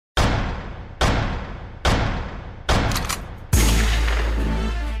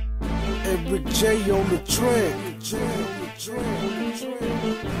Rick J on the track.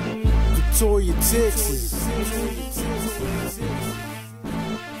 Victoria, Texas.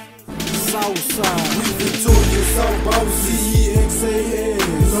 Southside. We Victoria, South Boss.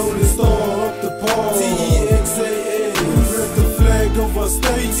 T-E-X-A-S. Lonely star up the pole. T-E-X-A-S. We rep the flag of our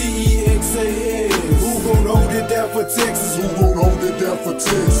state. T-E-X-A-S. Who gon' hold it down for Texas? Who gon' hold it down for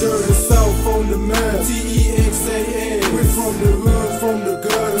Texas? Dirty South on the map. T-E-X-A-S. We from the hood, from the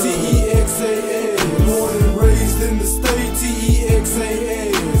gutter. T-E-X-A-S. Born and raised in the state.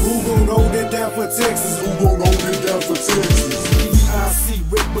 T-E-X-A-S. Who gon' hold it down for Texas? Who gon' hold it down for Texas? I see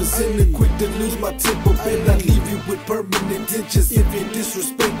representing, quick to lose my temper. Bet I leave you with permanent dentures if you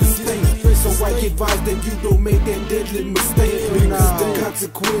disrespect the state. So I advise that you don't make that deadly mistake, because the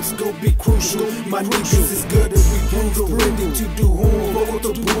consequence gon' be crucial. My niggas is good and we brutal, ready to do horn. Roll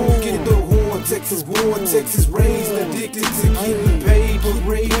the boom, get the horn. Texas born, Texas raised, addicted to getting paid.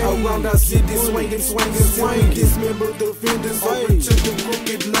 Parade around our city, swinging. Dismember the vendors, over to the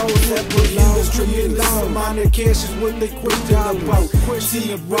crooked laws. Industry and law, minor cash is what they question about.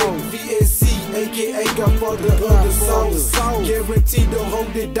 VSC, aka Godfather of the South. Guaranteed to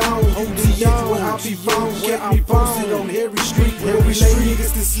hold it down. UTH where I be found. Kept me posted on Harry Street. Every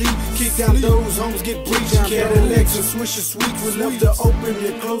niggas to sleep. Kick down those homes, get breached. Cadillacs and Swisher Sweets was left to open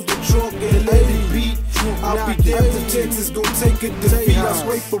and close the trunk and let it beat. I'll be there to Texas, gon' take a defeat. I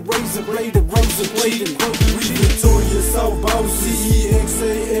scrape a razor blade, a razor blade. We Victoria, South Boss.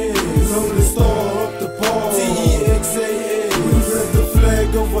 T-E-X-A-S. Lonely star up the pole. T-E-X-A-S. We rep the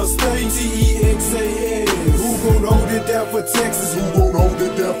flag of our state. T-E-X-A-S. Who gon' hold it down for Texas? Who gon' hold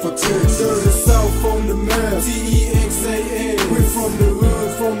it down for Texas? Dirty South on the map. T-E-X-A-S. We from the hood,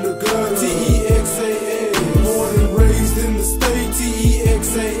 from the gutter. T-E-X-A-S. Born and raised in the state.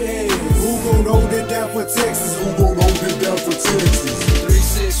 T-E-X-A-S. Who gon' hold it down for Texas? Who gon' hold it down for Texas?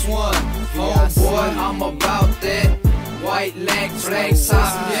 361, homeboy, I'm about that. White lag, flag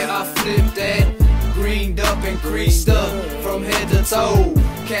top, yeah, I flip that. Greened up and creased up from head to toe.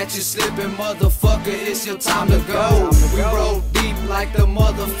 Catch you slipping, motherfucker, it's your time to go. We roll deep like the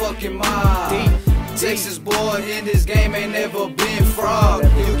motherfucking mob. Texas boy in this game ain't never been fraud.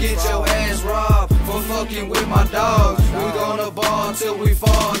 You get your ass robbed for fucking with my dogs. We gonna ball till we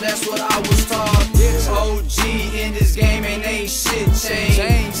fall, that's what I was taught. OG in this game ain't shit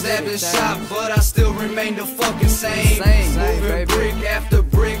changed. Stabbed and shot, but I still remain the fucking same. Moving brick after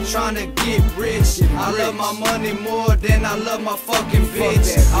brick, trying to get rich. I love my money more than I love my fucking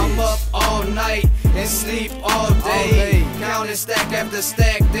bitch. I'm up all night and sleep all day. Counting stack after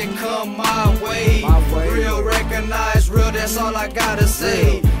stack, then come my way. Real, recognize real, that's all I gotta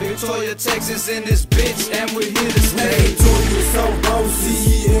say. Victoria, Texas in this bitch, and we're here to stay. Victoria, South Boss.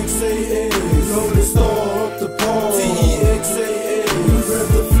 T-E-X-A-S. Lonely star up the pole. T-E-X-A-S. We rep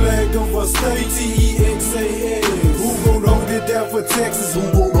the flag of our state. T-E-X-A-S. Who gon' hold it down for Texas? Who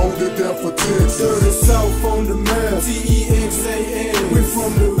gon' hold it down for Texas? Dirty South on the map. T-E-X-A-S. We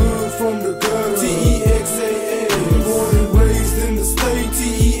from the hood, from the gutter. T-E-X-A-S. Born and raised in the state.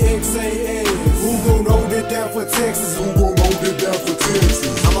 T-E-X-A-S. Who gon' hold it down for Texas? Who gon' hold it down for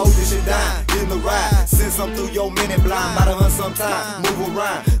Texas? I'm holding shit down, in the ride. Since I'm through your minute blind, by the hunt sometime, move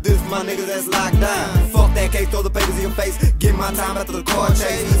around. This my niggas that's locked down. Fuck that case, throw the papers in your face. Get my time after the car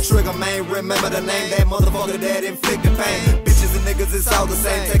chase. Trigger man, remember the name. That motherfucker that inflicted pain. Bitches and niggas, it's all the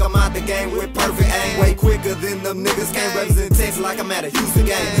same. Take them out the game with perfect aim. Way quicker than them niggas can't represent Texas like I'm at a Houston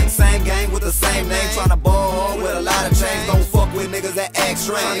game. Same game with the same name. Tryna ball with a lot of chains. Don't fuck with niggas that act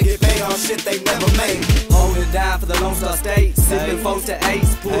strange. Tryna get paid on shit they never made. Hold it down for the Lone Star State. Sipping 4 to 8.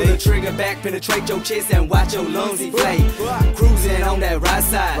 Pull the trigger back, penetrate your chest and watch your lungs inflate. Cruising on that right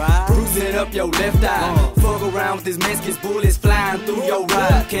side, bruising up your left eye. Fuck around with this Mexicans, bullets flying through your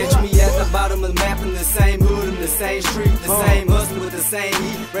ride. Catch me at the bottom of the map in the same hood, in the same street, the same hustle with the same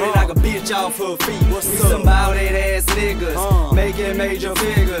heat. Ready like a bitch off her feet. We some bout that ass niggas, making major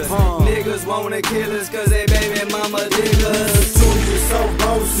figures. Niggas wanna kill us cause they baby mama diggers. Victoria, South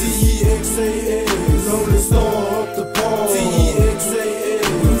Boss. T-E-X-A-S. Lonely star up the pole. T-E-X-A-S.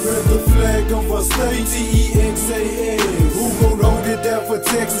 We rep the flag of our state. T-E-X-A-S. Who gon' hold it down for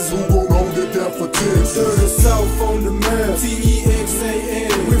Texas? Who gon' hold it down for Texas? Dirty South on the map.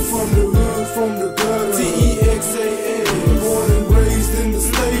 T-E-X-A-S. We from the hood, from the gutter. T-E-X-A-S. Born and raised in the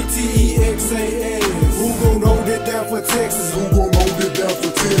state. T-E-X-A-S. Who gon' hold it down for Texas? Who gon' hold it down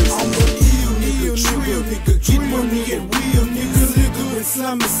for Texas? I'm an ill nigga, trill nigga, get money at will nigga. Liquor and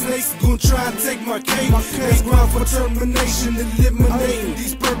Simon Snakes gon' try and take my cake. That's ground for termination, eliminating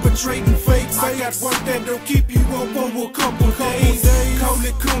these perpetrating fakes. I got work that don't keep you up over a couple days. Call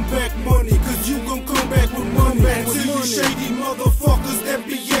it comeback money, cause you gon' come back with money. Until you shady motherfuckers that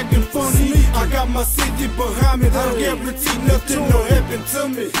be acting funny. got my city behind me. I guarantee nothing will happen to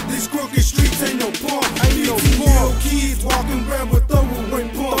me. These crooked streets ain't no pump. Ain't no little kids walking around with throwaway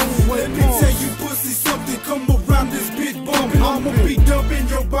pumps. Let me tell you, pussy, something come around this bitch bumping. I'ma be dumping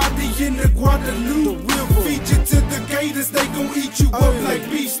your body in the Guadalupe. We'll feed you to the gators, they gon' eat you up like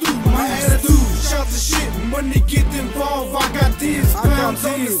beef stew. My attitude, shots of shit, money get involved. I got these pounds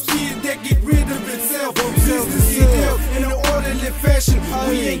on the skid that get